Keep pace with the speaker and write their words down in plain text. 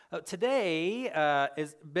Today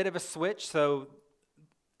is a bit of a switch, so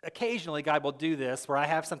occasionally God will do this where I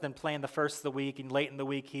have something planned the first of the week, and late in the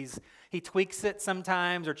week he tweaks it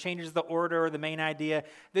sometimes or changes the order or the main idea.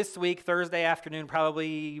 This week, Thursday afternoon,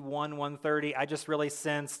 probably 1:30, I just really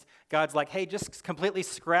sensed God's like, hey, just completely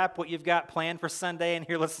scrap what you've got planned for Sunday, and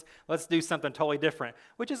here, let's do something totally different,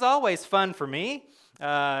 which is always fun for me.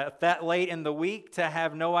 That late in the week to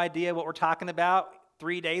have no idea what we're talking about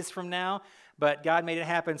 3 days from now, but God made it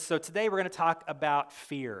happen. So today we're going to talk about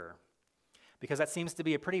fear, because that seems to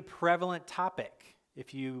be a pretty prevalent topic.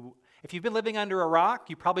 If you've been living under a rock,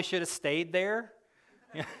 you probably should have stayed there,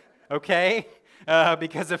 okay?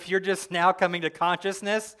 Because if you're just now coming to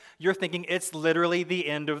consciousness, you're thinking it's literally the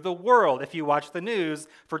end of the world if you watch the news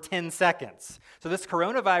for 10 seconds. So this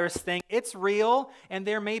coronavirus thing, it's real, and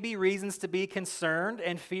there may be reasons to be concerned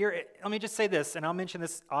and fear. Let me just say this, and I'll mention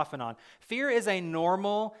this off and on. Fear is a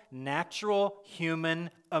normal, natural human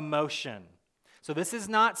emotion. So this is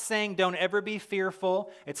not saying don't ever be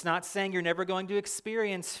fearful. It's not saying you're never going to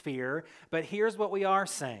experience fear. But here's what we are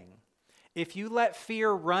saying. If you let fear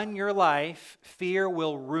run your life, fear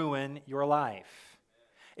will ruin your life.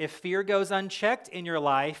 If fear goes unchecked in your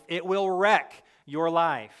life, it will wreck your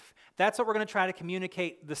life. That's what we're going to try to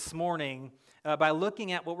communicate this morning by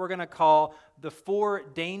looking at what we're going to call the 4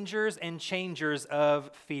 dangers and changers of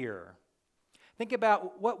fear. Think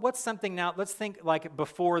about what's something now, let's think like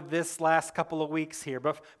before this last couple of weeks here,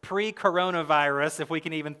 but pre-coronavirus, if we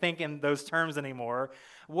can even think in those terms anymore.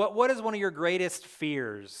 What is one of your greatest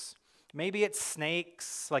fears? Maybe it's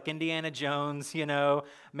snakes, like Indiana Jones,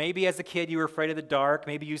 Maybe as a kid you were afraid of the dark.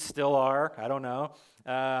 Maybe you still are. I don't know.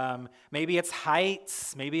 Maybe it's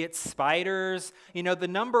heights. Maybe it's spiders. The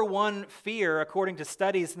number one fear, according to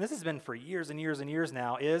studies, and this has been for years and years and years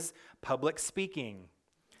now, is public speaking.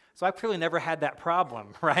 So I've clearly never had that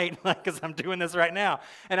problem, right? Because I'm doing this right now.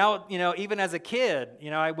 And even as a kid,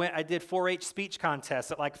 I did 4-H speech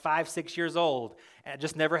contests at like 5, 6 years old. And I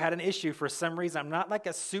just never had an issue for some reason. I'm not like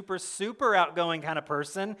a super, super outgoing kind of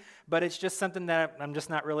person, but it's just something that I'm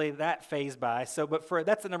just not really that fazed by.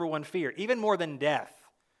 That's the number one fear, even more than death.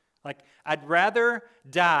 Like, I'd rather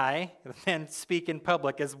die than speak in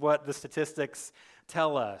public is what the statistics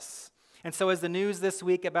tell us. And so as the news this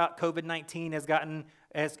week about COVID-19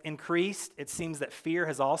 has increased, it seems that fear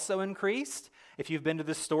has also increased. If you've been to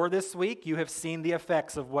the store this week, you have seen the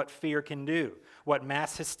effects of what fear can do, what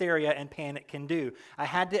mass hysteria and panic can do. I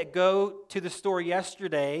had to go to the store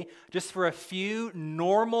yesterday just for a few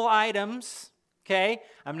normal items, okay?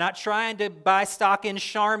 I'm not trying to buy stock in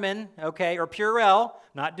Charmin, okay, or Purell.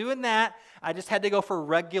 Not doing that. I just had to go for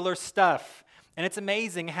regular stuff. And it's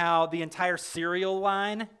amazing how the entire cereal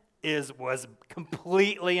line was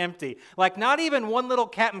completely empty. Like, not even one little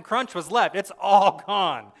Captain Crunch was left. It's all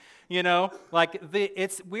gone.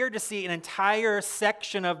 It's weird to see an entire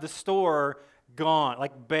section of the store gone,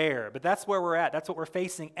 like bare. But that's where we're at. That's what we're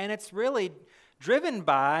facing. And it's really driven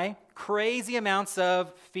by crazy amounts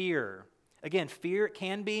of fear. Again, fear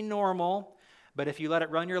can be normal, but if you let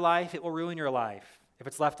it run your life, it will ruin your life. If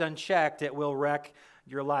it's left unchecked, it will wreck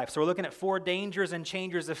your life. So we're looking at 4 dangers and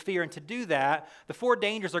changers of fear. And to do that, the 4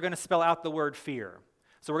 dangers are going to spell out the word fear.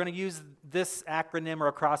 So we're going to use this acronym or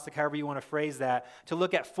acrostic, however you want to phrase that, to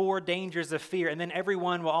look at 4 dangers of fear. And then every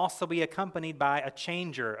one will also be accompanied by a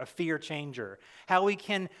changer, a fear changer. How we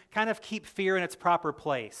can kind of keep fear in its proper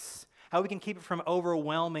place. How we can keep it from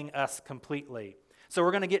overwhelming us completely. So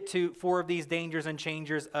we're going to get to 4 of these dangers and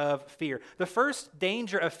changers of fear. The first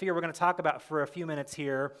danger of fear we're going to talk about for a few minutes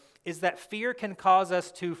here is that fear can cause us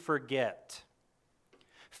to forget.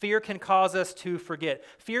 Fear can cause us to forget.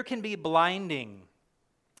 Fear can be blinding.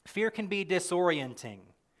 Fear can be disorienting.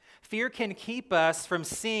 Fear can keep us from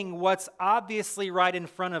seeing what's obviously right in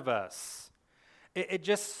front of us. It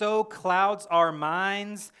just so clouds our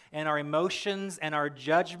minds and our emotions and our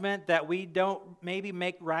judgment that we don't maybe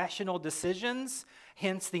make rational decisions,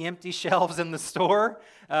 hence the empty shelves in the store,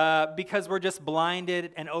 because we're just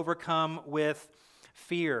blinded and overcome with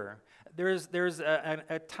fear. There's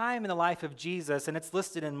a time in the life of Jesus, and it's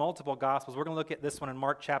listed in multiple Gospels. We're going to look at this one in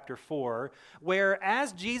Mark chapter 4, where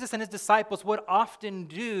as Jesus and his disciples would often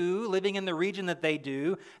do, living in the region that they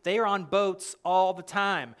do, they are on boats all the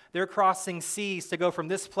time. They're crossing seas to go from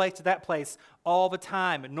this place to that place all the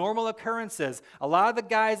time. Normal occurrences. A lot of the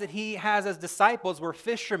guys that he has as disciples were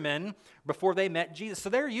fishermen before they met Jesus. So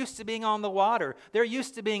they're used to being on the water. They're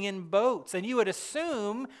used to being in boats. And you would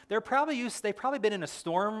assume they've probably been in a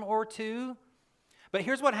storm or two. But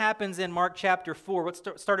here's what happens in Mark chapter 4. Let's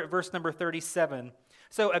start at verse number 37.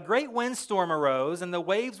 So a great windstorm arose, and the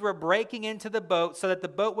waves were breaking into the boat so that the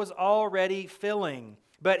boat was already filling.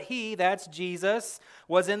 But he," that's Jesus,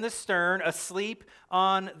 "was in the stern, asleep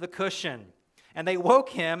on the cushion. And they woke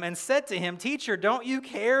him and said to him, 'Teacher, don't you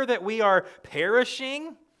care that we are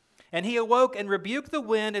perishing?' And he awoke and rebuked the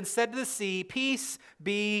wind and said to the sea, 'Peace,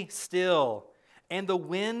 be still.' And the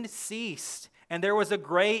wind ceased, and there was a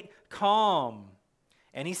great calm.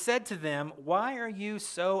 And he said to them, 'Why are you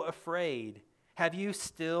so afraid? Have you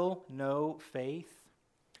still no faith?'"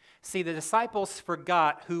 See, the disciples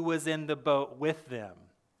forgot who was in the boat with them.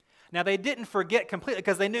 Now, they didn't forget completely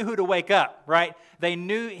because they knew who to wake up, right? They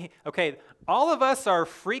knew, okay, all of us are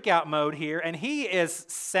freak out mode here, and he is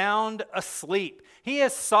sound asleep. He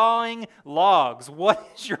is sawing logs. What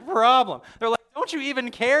is your problem? They're like, "Don't you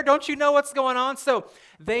even care? Don't you know what's going on?" So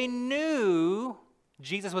they knew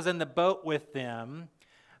Jesus was in the boat with them,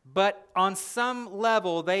 but on some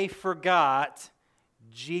level they forgot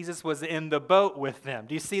Jesus was in the boat with them.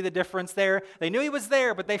 Do you see the difference there? They knew he was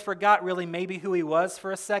there, but they forgot really maybe who he was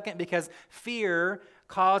for a second because fear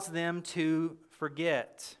caused them to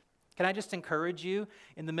forget. Can I just encourage you,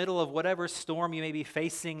 in the middle of whatever storm you may be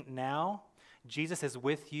facing now, Jesus is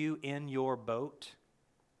with you in your boat.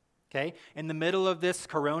 Okay? In the middle of this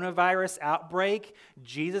coronavirus outbreak,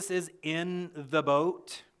 Jesus is in the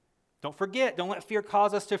boat. Don't forget, don't let fear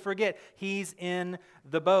cause us to forget. He's in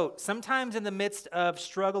the boat. Sometimes in the midst of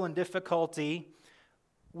struggle and difficulty,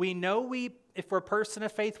 if we're a person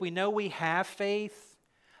of faith, we know we have faith,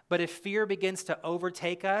 but if fear begins to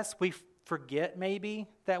overtake us, we forget maybe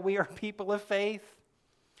that we are people of faith.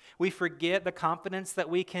 We forget the confidence that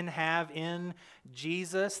we can have in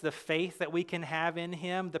Jesus, the faith that we can have in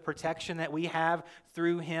him, the protection that we have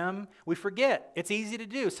through him. We forget. It's easy to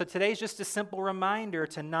do. So today's just a simple reminder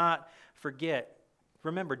to not forget.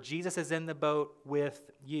 Remember, Jesus is in the boat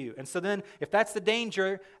with you. And so then, if that's the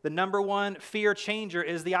danger, the number one fear changer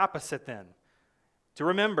is the opposite then. To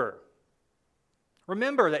remember.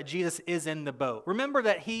 Remember that Jesus is in the boat. Remember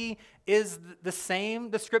that he is the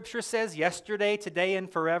same, the scripture says, yesterday, today, and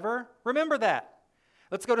forever. Remember that.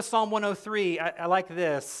 Let's go to Psalm 103. I like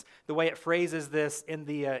this, the way it phrases this in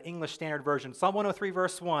the English Standard Version. Psalm 103,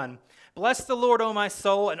 verse 1. "Bless the Lord, O my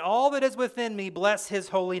soul, and all that is within me, bless his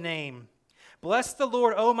holy name. Bless the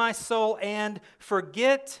Lord, O my soul, and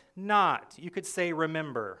forget not." You could say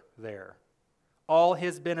remember there. "All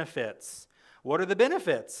his benefits." What are the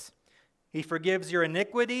benefits? He forgives your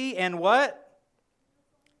iniquity and what?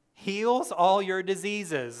 Heals all your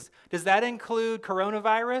diseases. Does that include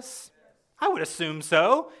coronavirus? I would assume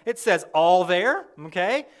so. It says all there,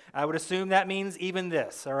 okay? I would assume that means even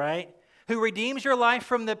this, all right? "Who redeems your life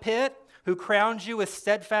from the pit, who crowns you with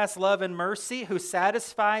steadfast love and mercy, who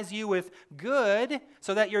satisfies you with good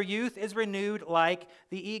so that your youth is renewed like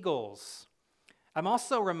the eagles." I'm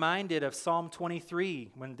also reminded of Psalm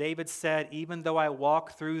 23 when David said, "Even though I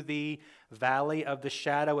walk through the valley of the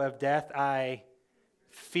shadow of death, I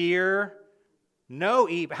fear no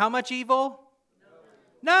evil." How much evil?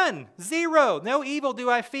 None. Zero. No evil do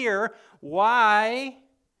I fear. Why?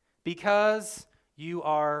 Because you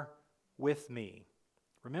are with me.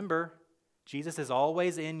 Remember, Jesus is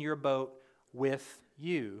always in your boat with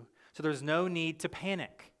you, so there's no need to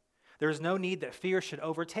panic. There's no need that fear should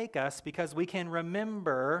overtake us because we can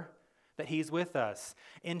remember that he's with us.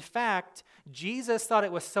 In fact, Jesus thought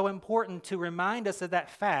it was so important to remind us of that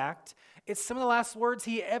fact. It's some of the last words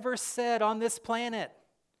he ever said on this planet.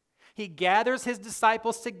 He gathers his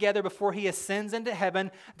disciples together before he ascends into heaven.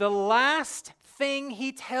 The last thing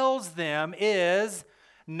he tells them is,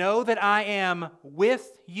 "Know that I am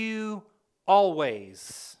with you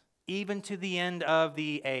always, even to the end of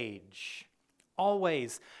the age."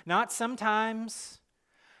 Always. Not sometimes.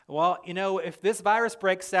 Well, if this virus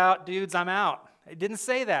breaks out, dudes, I'm out. It didn't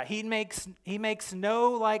say that. He makes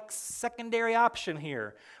no secondary option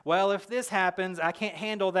here. Well, if this happens, I can't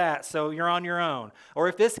handle that, so you're on your own. Or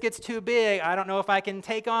if this gets too big, I don't know if I can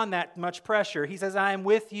take on that much pressure. He says, "I am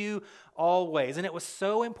with you always." And it was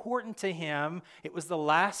so important to him. It was the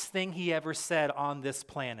last thing he ever said on this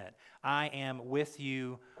planet. "I am with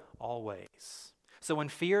you always." So when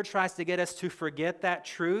fear tries to get us to forget that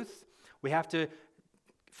truth, we have to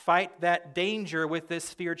fight that danger with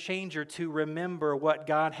this fear changer to remember what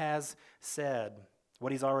God has said,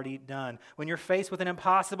 what he's already done. When you're faced with an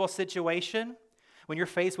impossible situation, when you're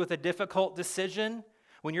faced with a difficult decision,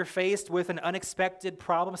 when you're faced with an unexpected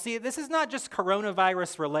problem. See, this is not just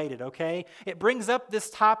coronavirus related, okay? It brings up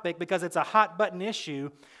this topic because it's a hot button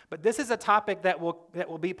issue, but this is a topic that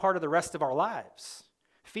will be part of the rest of our lives.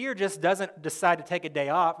 Fear just doesn't decide to take a day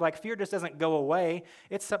off. Fear just doesn't go away.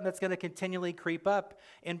 It's something that's going to continually creep up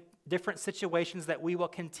in different situations that we will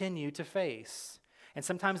continue to face. And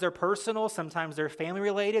sometimes they're personal, sometimes they're family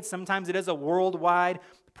related, sometimes it is a worldwide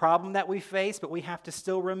problem that we face, but we have to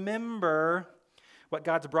still remember what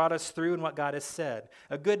God's brought us through and what God has said.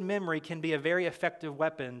 A good memory can be a very effective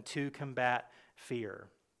weapon to combat fear.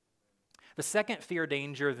 The second fear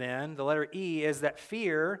danger then, the letter E, is that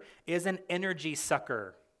fear is an energy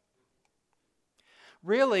sucker.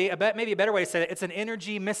 Really, maybe a better way to say it, it's an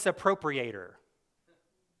energy misappropriator.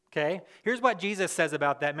 Okay? Here's what Jesus says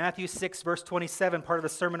about that. Matthew 6, verse 27, part of the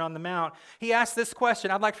Sermon on the Mount. He asks this question.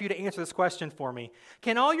 I'd like for you to answer this question for me.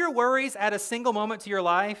 Can all your worries add a single moment to your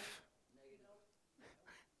life?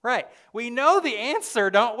 Right. We know the answer,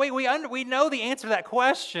 don't we? We know the answer to that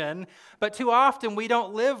question, but too often we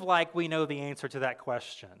don't live like we know the answer to that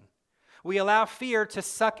question. We allow fear to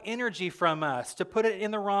suck energy from us, to put it in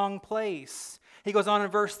the wrong place. He goes on in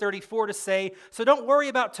verse 34 to say, so don't worry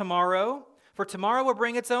about tomorrow, for tomorrow will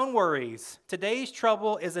bring its own worries. Today's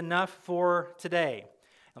trouble is enough for today.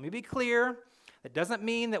 Let me be clear. That doesn't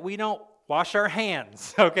mean that we don't wash our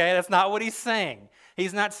hands, okay? That's not what he's saying.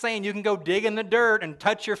 He's not saying you can go dig in the dirt and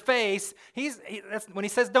touch your face. When he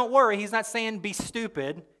says don't worry, he's not saying be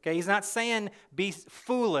stupid, okay? He's not saying be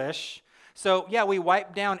foolish. So, yeah, we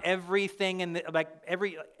wipe down everything,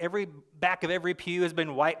 every back of every pew has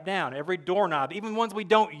been wiped down. Every doorknob, even ones we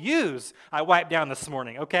don't use, I wiped down this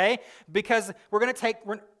morning, okay? Because we're going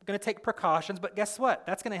to take precautions, but guess what?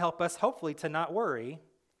 That's going to help us, hopefully, to not worry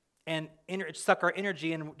and suck our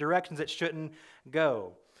energy in directions it shouldn't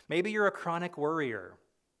go. Maybe you're a chronic worrier.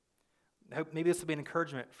 Maybe this will be an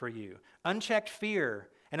encouragement for you. Unchecked fear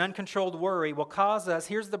and uncontrolled worry will cause us,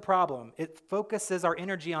 here's the problem, it focuses our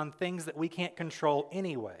energy on things that we can't control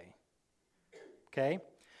anyway. Okay?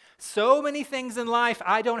 So many things in life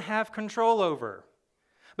I don't have control over.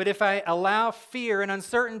 But if I allow fear and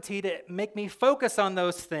uncertainty to make me focus on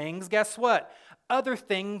those things, guess what? Other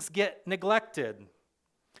things get neglected.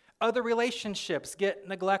 Other relationships get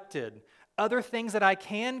neglected. Other things that I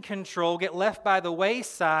can control get left by the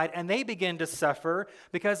wayside, and they begin to suffer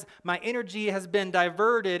because my energy has been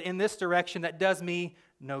diverted in this direction that does me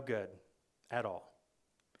no good at all.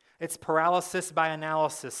 It's paralysis by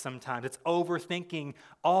analysis sometimes. It's overthinking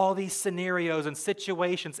all these scenarios and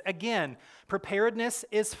situations. Again, preparedness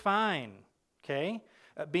is fine, okay?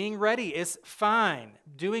 Being ready is fine.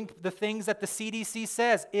 Doing the things that the CDC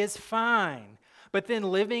says is fine. But then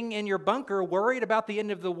living in your bunker worried about the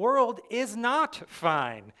end of the world is not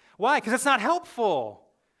fine. Why? Because it's not helpful.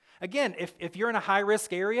 Again, if you're in a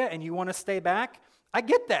high-risk area and you want to stay back, I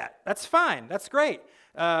get that. That's fine. That's great.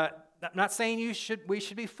 I'm not saying we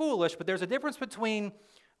should be foolish, but there's a difference between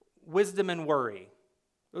wisdom and worry.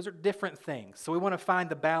 Those are different things. So we want to find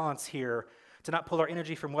the balance here to not pull our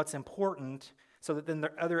energy from what's important so that then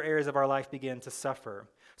the other areas of our life begin to suffer.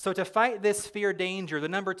 So to fight this fear danger, the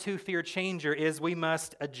number 2 fear changer is we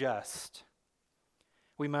must adjust.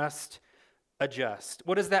 We must adjust.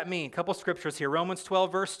 What does that mean? A couple scriptures here. Romans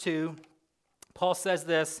 12, verse 2. Paul says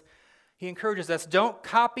this. He encourages us, don't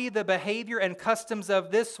copy the behavior and customs of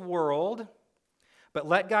this world, but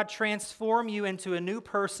let God transform you into a new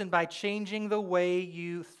person by changing the way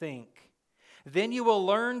you think. Then you will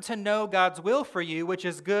learn to know God's will for you, which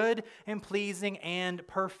is good and pleasing and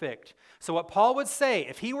perfect. So what Paul would say,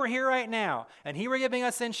 if he were here right now and he were giving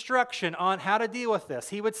us instruction on how to deal with this,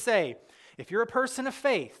 he would say, if you're a person of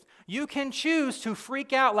faith, you can choose to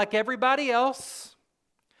freak out like everybody else,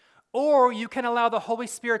 or you can allow the Holy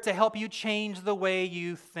Spirit to help you change the way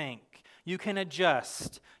you think. You can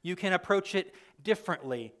adjust. You can approach it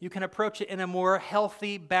differently. You can approach it in a more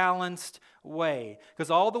healthy, balanced way. Because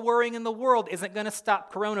all the worrying in the world isn't going to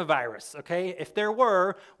stop coronavirus, okay? If there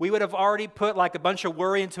were, we would have already put like a bunch of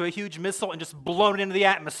worry into a huge missile and just blown it into the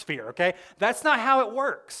atmosphere, okay? That's not how it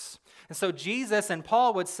works. And so Jesus and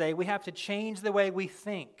Paul would say we have to change the way we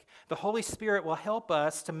think. The Holy Spirit will help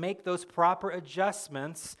us to make those proper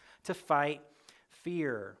adjustments to fight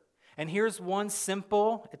fear. And here's one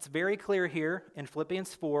simple, it's very clear here in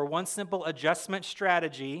Philippians 4, one simple adjustment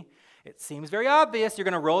strategy. It seems very obvious. You're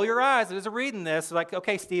going to roll your eyes as you're reading this. Like,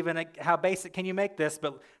 okay, Stephen, how basic can you make this?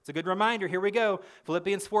 But it's a good reminder. Here we go.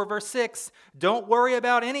 Philippians 4, verse 6. Don't worry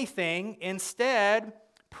about anything. Instead,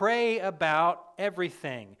 pray about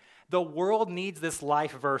everything. The world needs this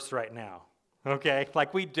life verse right now. Okay?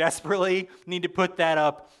 Like we desperately need to put that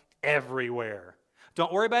up everywhere.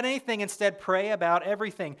 Don't worry about anything. Instead, pray about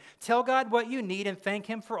everything. Tell God what you need and thank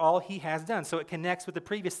Him for all He has done. So it connects with the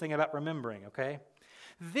previous thing about remembering, okay?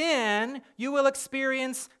 Then you will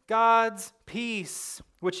experience God's peace,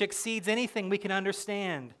 which exceeds anything we can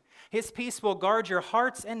understand. His peace will guard your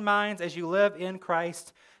hearts and minds as you live in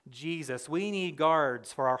Christ Jesus. We need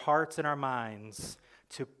guards for our hearts and our minds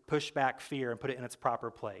to push back fear and put it in its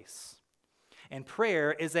proper place. And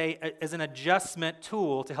prayer is an adjustment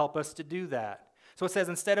tool to help us to do that. So it says,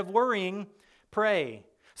 instead of worrying, pray.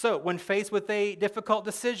 So when faced with a difficult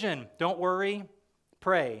decision, don't worry,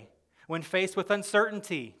 pray. When faced with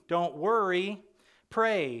uncertainty, don't worry,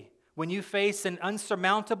 pray. When you face an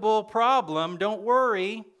unsurmountable problem, don't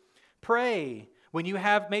worry, pray. When you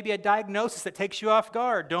have maybe a diagnosis that takes you off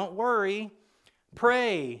guard, don't worry,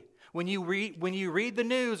 pray. When you read the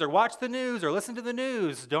news or watch the news or listen to the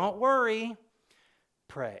news, don't worry,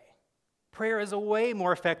 pray. Prayer is a way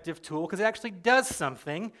more effective tool because it actually does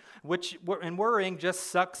something, and worrying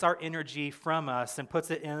just sucks our energy from us and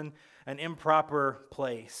puts it in an improper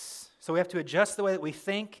place. So we have to adjust the way that we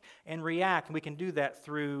think and react, and we can do that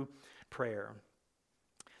through prayer.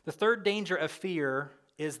 The third danger of fear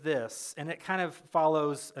is this, and it kind of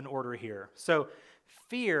follows an order here. So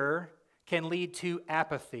fear can lead to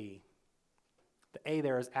apathy. The A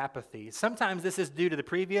there is apathy. Sometimes this is due to the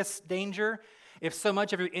previous danger. If so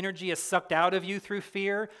much of your energy is sucked out of you through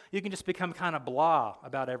fear, you can just become kind of blah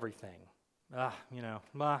about everything. I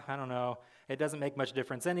don't know. It doesn't make much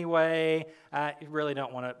difference anyway. I really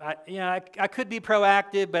don't want to. I could be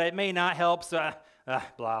proactive, but it may not help. So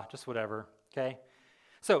blah, just whatever. Okay.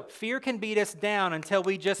 So fear can beat us down until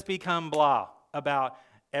we just become blah about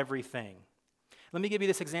everything. Let me give you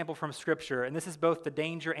this example from Scripture, and this is both the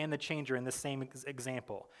danger and the changer in this same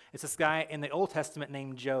example. It's this guy in the Old Testament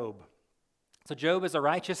named Job. So Job is a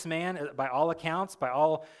righteous man by all accounts, by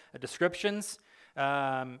all descriptions,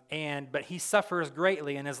 but he suffers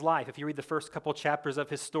greatly in his life. If you read the first couple chapters of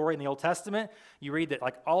his story in the Old Testament, you read that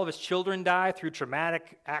all of his children die through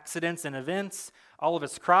traumatic accidents and events. All of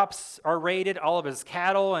his crops are raided. All of his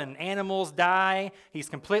cattle and animals die. He's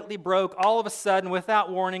completely broke all of a sudden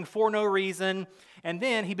without warning for no reason. And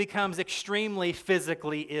then he becomes extremely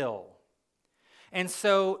physically ill. And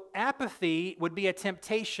so apathy would be a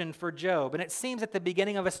temptation for Job. And it seems at the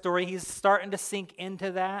beginning of a story, he's starting to sink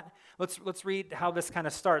into that. Let's read how this kind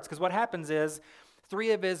of starts. Because what happens is,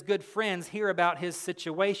 3 of his good friends hear about his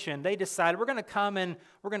situation. They decide, we're going to come and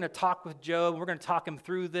we're going to talk with Job. We're going to talk him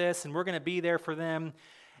through this, and we're going to be there for them.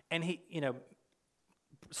 And he,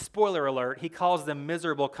 spoiler alert, he calls them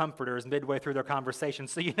miserable comforters midway through their conversation.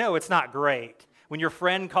 So it's not great. When your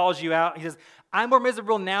friend calls you out, he says, I'm more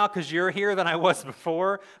miserable now because you're here than I was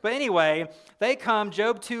before. But anyway, they come,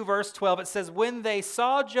 Job 2, verse 12, it says, when they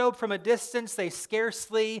saw Job from a distance, they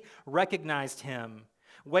scarcely recognized him.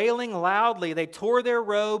 Wailing loudly, they tore their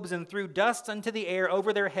robes and threw dust into the air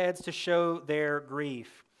over their heads to show their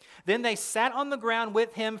grief. Then they sat on the ground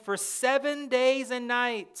with him for 7 days and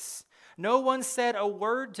nights. No one said a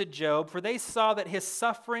word to Job, for they saw that his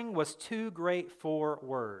suffering was too great for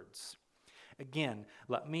words. Again,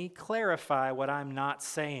 let me clarify what I'm not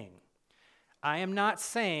saying. I am not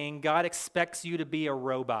saying God expects you to be a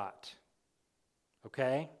robot,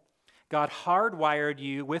 okay? God hardwired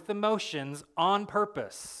you with emotions on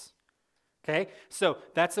purpose, okay? So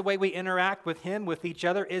that's the way we interact with Him, with each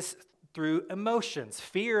other, is through emotions,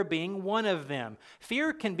 fear being one of them.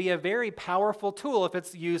 Fear can be a very powerful tool if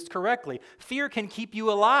it's used correctly. Fear can keep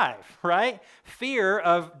you alive, right? Fear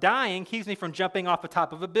of dying keeps me from jumping off the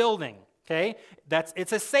top of a building. Okay,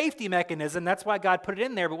 it's a safety mechanism. That's why God put it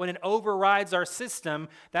in there. But when it overrides our system,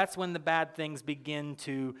 that's when the bad things begin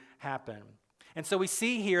to happen. And so we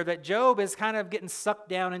see here that Job is kind of getting sucked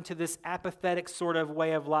down into this apathetic sort of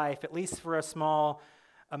way of life, at least for a small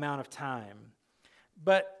amount of time.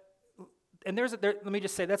 Let me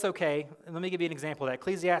just say that's okay. And let me give you an example of that.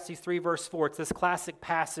 Ecclesiastes 3, verse 4. It's this classic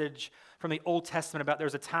passage from the Old Testament about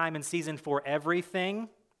there's a time and season for everything.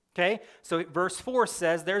 Okay, so verse 4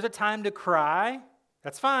 says there's a time to cry,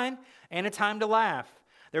 that's fine, and a time to laugh.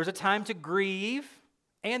 There's a time to grieve,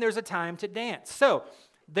 and there's a time to dance. So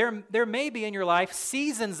there may be in your life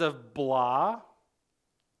seasons of blah,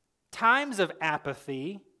 times of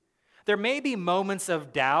apathy. There may be moments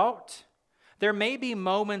of doubt. There may be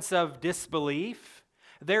moments of disbelief.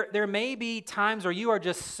 There may be times where you are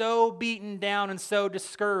just so beaten down and so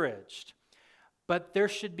discouraged. But there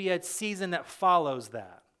should be a season that follows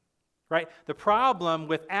that. Right? The problem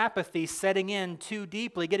with apathy setting in too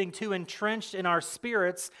deeply, getting too entrenched in our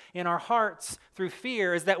spirits, in our hearts through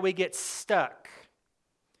fear, is that we get stuck.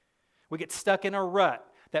 We get stuck in a rut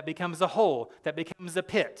that becomes a hole, that becomes a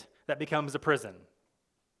pit, that becomes a prison.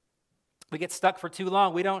 We get stuck for too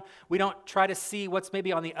long. We don't try to see what's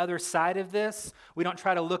maybe on the other side of this. We don't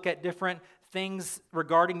try to look at different things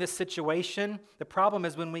regarding this situation. The problem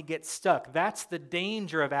is when we get stuck. That's the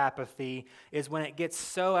danger of apathy, is when it gets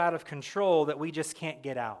so out of control that we just can't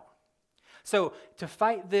get out. So to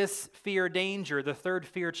fight this fear danger, the third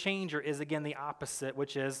fear changer is again the opposite,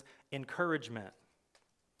 which is encouragement.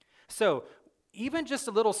 So even just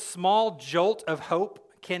a little small jolt of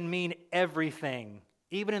hope can mean everything,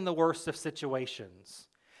 even in the worst of situations.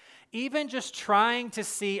 Even just trying to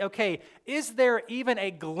see, okay, is there even a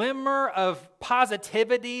glimmer of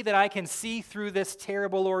positivity that I can see through this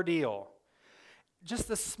terrible ordeal? Just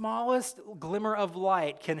the smallest glimmer of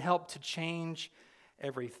light can help to change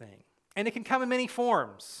everything. And it can come in many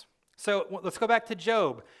forms. So let's go back to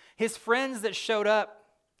Job. His friends that showed up,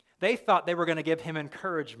 they thought they were going to give him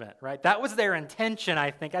encouragement, right? That was their intention,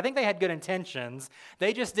 I think. I think they had good intentions.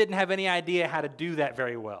 They just didn't have any idea how to do that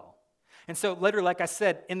very well. And so later, like I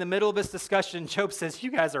said, in the middle of this discussion, Job says,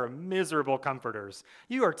 you guys are miserable comforters.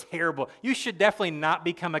 You are terrible. You should definitely not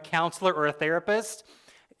become a counselor or a therapist.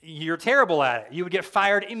 You're terrible at it. You would get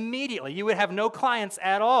fired immediately. You would have no clients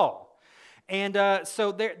at all. And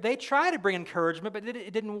so they try to bring encouragement, but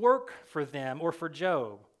it didn't work for them or for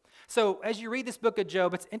Job. So as you read this book of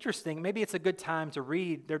Job, it's interesting. Maybe it's a good time to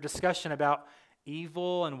read their discussion about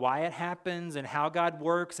evil and why it happens and how God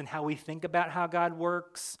works and how we think about how God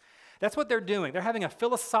works. That's what they're doing. They're having a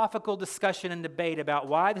philosophical discussion and debate about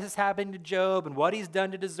why this is happening to Job and what he's done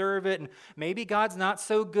to deserve it, and maybe God's not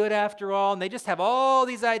so good after all, and they just have all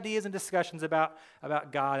these ideas and discussions about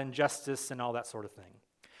God and justice and all that sort of thing.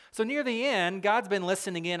 So near the end, God's been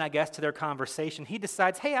listening in, I guess, to their conversation. He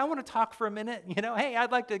decides, hey, I want to talk for a minute. Hey,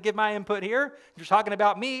 I'd like to give my input here. You're talking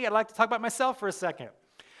about me. I'd like to talk about myself for a second.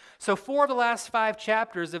 So 4 of the last 5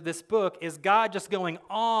 chapters of this book is God just going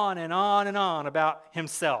on and on and on about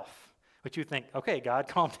himself. Which you think, okay, God,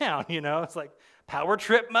 calm down. It's like power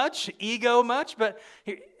trip much, ego much. But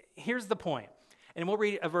here's the point. And we'll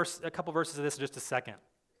read a couple verses of this in just a second.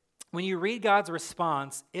 When you read God's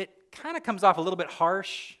response, it kind of comes off a little bit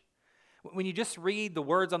harsh. When you just read the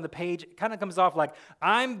words on the page, it kind of comes off like,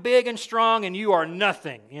 I'm big and strong and you are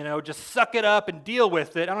nothing. Just suck it up and deal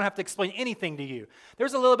with it. I don't have to explain anything to you.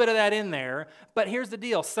 There's a little bit of that in there, but here's the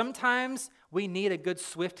deal. Sometimes we need a good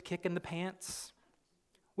swift kick in the pants.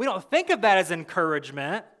 We don't think of that as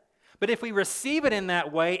encouragement, but if we receive it in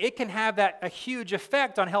that way, it can have a huge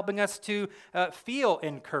effect on helping us to feel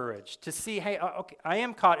encouraged, to see, hey, okay, I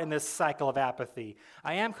am caught in this cycle of apathy.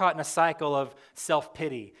 I am caught in a cycle of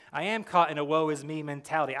self-pity. I am caught in a woe is me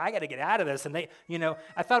mentality. I got to get out of this. And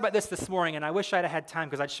I thought about this morning, and I wish I'd had time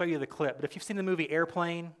because I'd show you the clip. But if you've seen the movie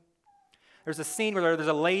Airplane, there's a scene where there's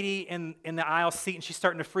a lady in the aisle seat, and she's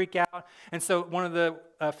starting to freak out. And so one of the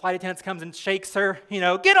flight attendants comes and shakes her,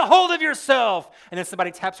 get a hold of yourself. And then somebody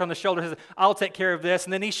taps her on the shoulder and says, I'll take care of this.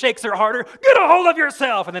 And then he shakes her harder, get a hold of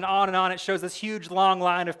yourself. And then on, it shows this huge long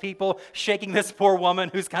line of people shaking this poor woman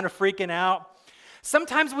who's kind of freaking out.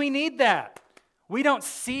 Sometimes we need that. We don't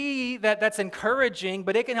see that that's encouraging,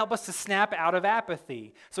 but it can help us to snap out of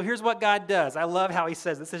apathy. So here's what God does. I love how he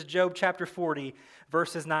says, this is Job chapter 40,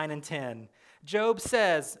 verses 9 and 10. God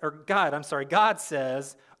says,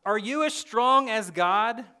 are you as strong as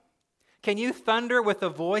God? Can you thunder with a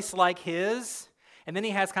voice like his? And then he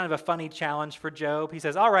has kind of a funny challenge for Job. He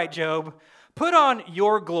says, all right, Job, put on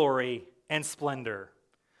your glory and splendor.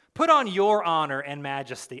 Put on your honor and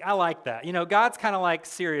majesty. I like that. God's kind of like,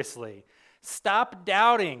 seriously, stop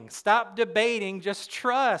doubting, stop debating, just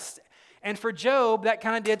trust. And for Job, that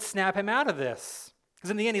kind of did snap him out of this. Because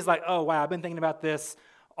in the end, he's like, oh, wow, I've been thinking about this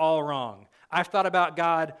all wrong. I've thought about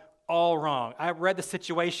God all wrong. I read the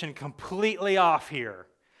situation completely off here.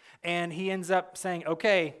 And he ends up saying,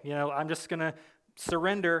 okay, I'm just going to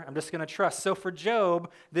surrender. I'm just going to trust. So for Job,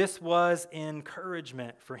 this was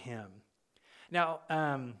encouragement for him. Now,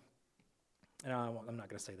 no, I'm not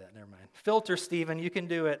going to say that. Never mind. Filter, Stephen. You can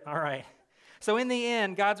do it. All right. So in the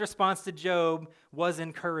end, God's response to Job was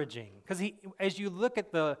encouraging. Because as you look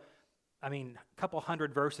at a couple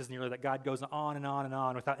hundred verses nearly that God goes on and on and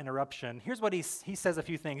on without interruption, here's what he says a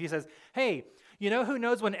few things. He says, hey, who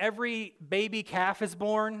knows when every baby calf is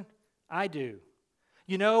born? I do.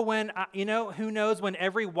 Who knows when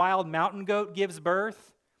every wild mountain goat gives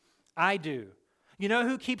birth? I do.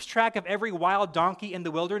 Who keeps track of every wild donkey in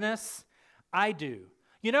the wilderness? I do.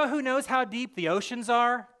 Who knows how deep the oceans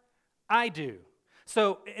are? I do.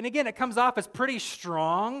 So, and again, it comes off as pretty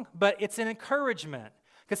strong, but it's an encouragement.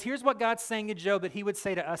 Because here's what God's saying to Job that he would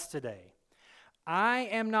say to us today. I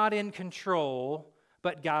am not in control,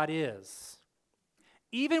 but God is.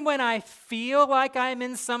 Even when I feel like I'm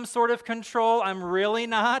in some sort of control, I'm really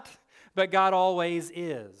not, but God always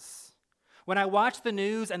is. When I watch the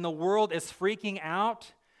news and the world is freaking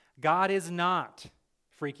out, God is not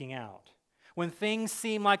freaking out. When things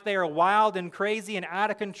seem like they are wild and crazy and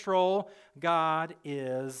out of control, God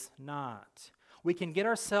is not. We can get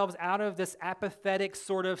ourselves out of this apathetic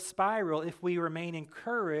sort of spiral if we remain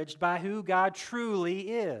encouraged by who God truly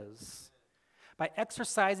is, by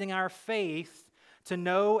exercising our faith to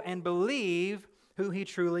know and believe who he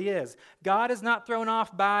truly is. God is not thrown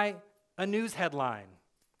off by a news headline.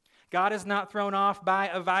 God is not thrown off by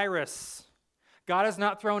a virus. God is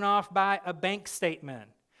not thrown off by a bank statement.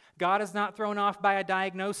 God is not thrown off by a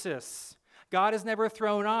diagnosis. God is never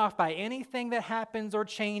thrown off by anything that happens or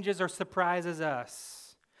changes or surprises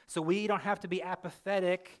us. So we don't have to be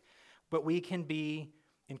apathetic, but we can be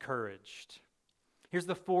encouraged. Here's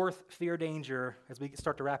the fourth fear danger as we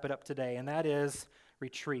start to wrap it up today, and that is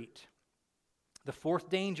retreat. The fourth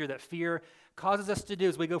danger that fear causes us to do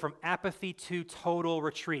is we go from apathy to total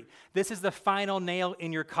retreat. This is the final nail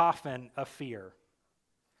in your coffin of fear,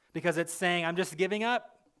 because it's saying, I'm just giving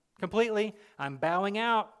up completely. I'm bowing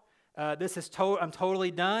out. I'm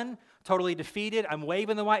totally done, totally defeated. I'm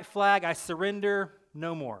waving the white flag. I surrender.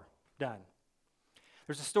 No more. Done.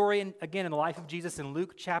 There's a story, again, in the life of Jesus in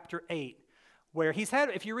Luke chapter 8, where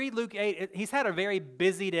if you read Luke 8, he's had a very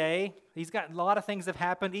busy day. He's got a lot of things have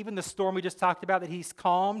happened. Even the storm we just talked about that he's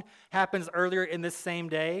calmed happens earlier in this same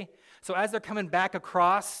day. So as they're coming back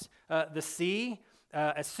across the sea,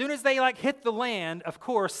 as soon as they hit the land, of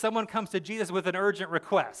course, someone comes to Jesus with an urgent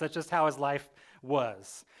request. That's just how his life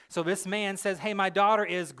was. So this man says, hey, my daughter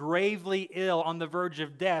is gravely ill on the verge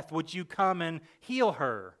of death. Would you come and heal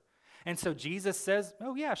her? And so Jesus says,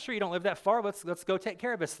 oh yeah, sure, you don't live that far. Let's go take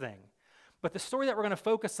care of this thing. But the story that we're going to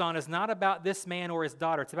focus on is not about this man or his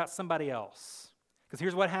daughter. It's about somebody else. Because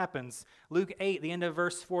here's what happens. Luke 8, the end of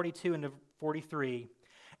verse 42 and 43.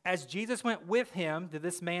 As Jesus went with him to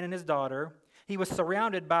this man and his daughter, he was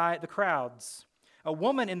surrounded by the crowds. A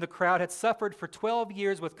woman in the crowd had suffered for 12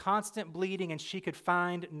 years with constant bleeding, and she could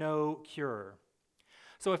find no cure.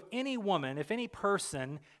 So if any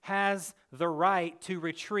person has the right to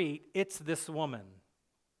retreat, it's this woman.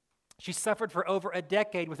 She suffered for over a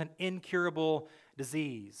decade with an incurable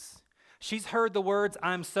disease. She's heard the words,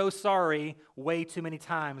 I'm so sorry, way too many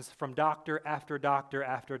times from doctor after doctor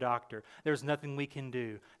after doctor. There's nothing we can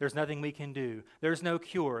do. There's nothing we can do. There's no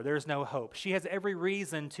cure. There's no hope. She has every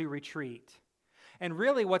reason to retreat. And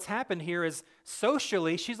really what's happened here is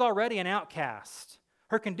socially, she's already an outcast.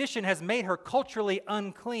 Her condition has made her culturally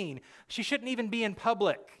unclean. She shouldn't even be in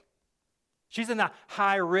public. She's in the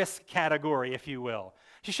high-risk category, if you will.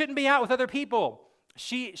 She shouldn't be out with other people.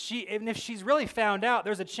 Even if she's really found out,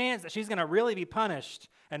 there's a chance that she's going to really be punished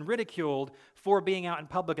and ridiculed for being out in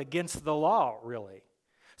public against the law, really.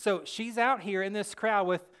 So she's out here in this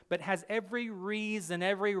crowd but has every reason,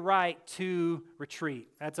 every right to retreat.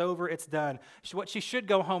 That's over, it's done. What she should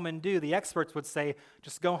go home and do, the experts would say,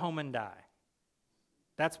 just go home and die.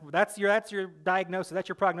 That's your diagnosis, that's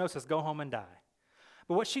your prognosis, go home and die.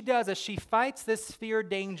 But what she does is she fights this fear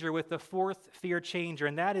danger with the fourth fear changer,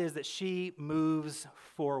 and that is that she moves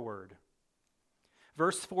forward.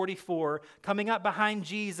 Verse 44, coming up behind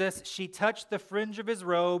Jesus, she touched the fringe of his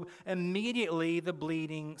robe. Immediately the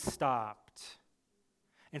bleeding stopped.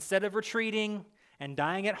 Instead of retreating and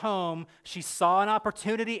dying at home, she saw an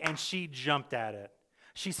opportunity and she jumped at it.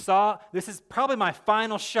 She saw, this is probably my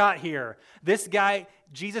final shot here. This guy,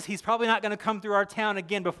 Jesus, he's probably not going to come through our town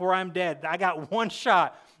again before I'm dead. I got one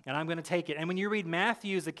shot and I'm going to take it. And when you read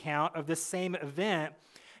Matthew's account of this same event,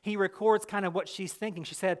 he records kind of what she's thinking.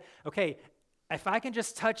 She said, okay, if I can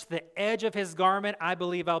just touch the edge of his garment, I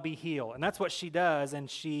believe I'll be healed. And that's what she does, and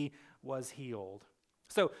she was healed.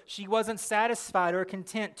 So she wasn't satisfied or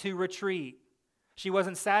content to retreat. She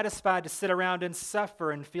wasn't satisfied to sit around and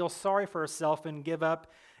suffer and feel sorry for herself and give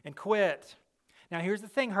up and quit. Now here's the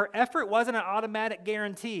thing, her effort wasn't an automatic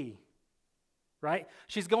guarantee, right?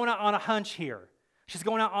 She's going out on a hunch here. She's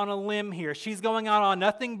going out on a limb here. She's going out on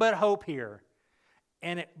nothing but hope here.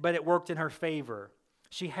 But it worked in her favor.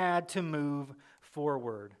 She had to move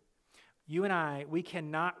forward. You and I, we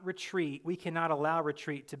cannot retreat. We cannot allow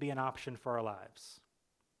retreat to be an option for our lives,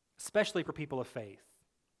 especially for people of faith.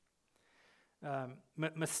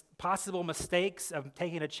 Possible mistakes of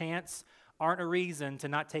taking a chance aren't a reason to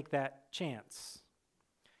not take that chance.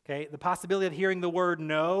 Okay, the possibility of hearing the word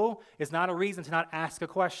no is not a reason to not ask a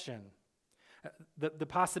question. The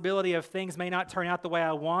possibility of things may not turn out the way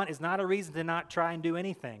I want is not a reason to not try and do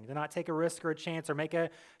anything, to not take a risk or a chance or make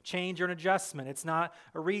a change or an adjustment. It's not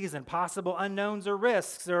a reason. Possible unknowns or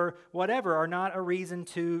risks or whatever are not a reason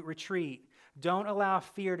to retreat. Don't allow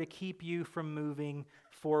fear to keep you from moving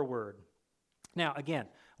forward. Now, again,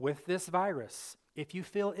 with this virus, if you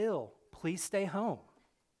feel ill, please stay home,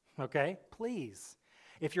 okay? Please.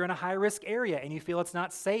 If you're in a high-risk area and you feel it's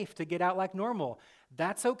not safe to get out like normal,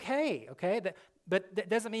 that's okay, okay? but that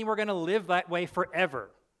doesn't mean we're going to live that way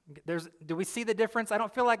forever. Do we see the difference? I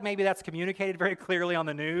don't feel like maybe that's communicated very clearly on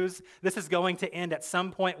the news. This is going to end at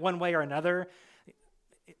some point, one way or another.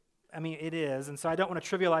 I mean, it is, and so I don't want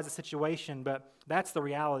to trivialize the situation, but that's the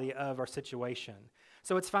reality of our situation.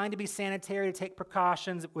 So it's fine to be sanitary, to take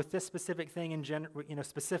precautions with this specific thing in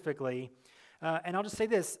specifically. And I'll just say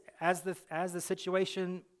this: as the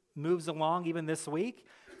situation moves along, even this week,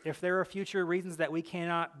 if there are future reasons that we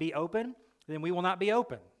cannot be open, then we will not be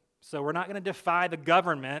open. So we're not going to defy the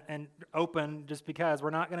government and open just because.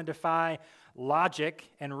 We're not going to defy logic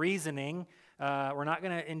and reasoning. We're not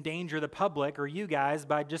going to endanger the public or you guys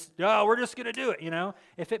by we're just going to do it,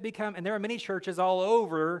 If it and there are many churches all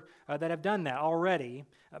over that have done that already,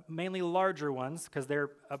 mainly larger ones because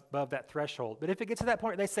they're above that threshold. But if it gets to that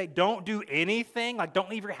point where they say, don't do anything, like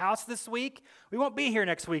don't leave your house this week, we won't be here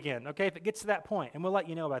next weekend, okay? If it gets to that point, and we'll let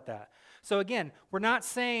you know about that. So again, we're not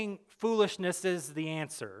saying foolishness is the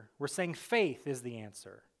answer. We're saying faith is the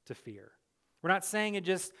answer to fear. We're not saying it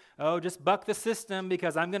just buck the system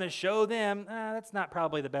because I'm going to show them. That's not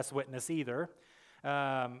probably the best witness either.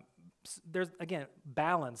 Balance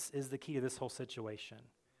is the key to this whole situation.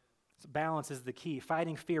 So balance is the key.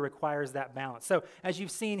 Fighting fear requires that balance. So as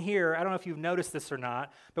you've seen here, I don't know if you've noticed this or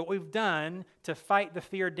not, but what we've done to fight the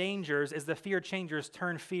fear dangers is the fear changers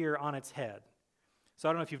turn fear on its head. So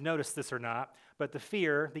I don't know if you've noticed this or not, but the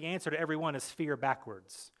answer to every one is fear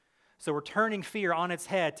backwards. So we're turning fear on its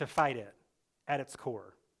head to fight it at its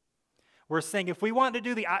core. We're saying if we want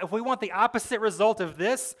the opposite result of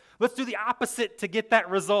this, let's do the opposite to get that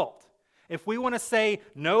result. If we want to say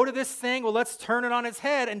no to this thing, well, let's turn it on its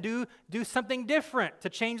head and do something different to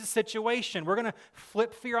change the situation. We're going to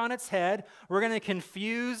flip fear on its head. We're going to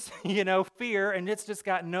confuse, fear, and it's just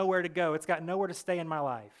got nowhere to go. It's got nowhere to stay in my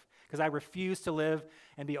life because I refuse to live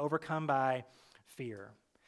and be overcome by fear.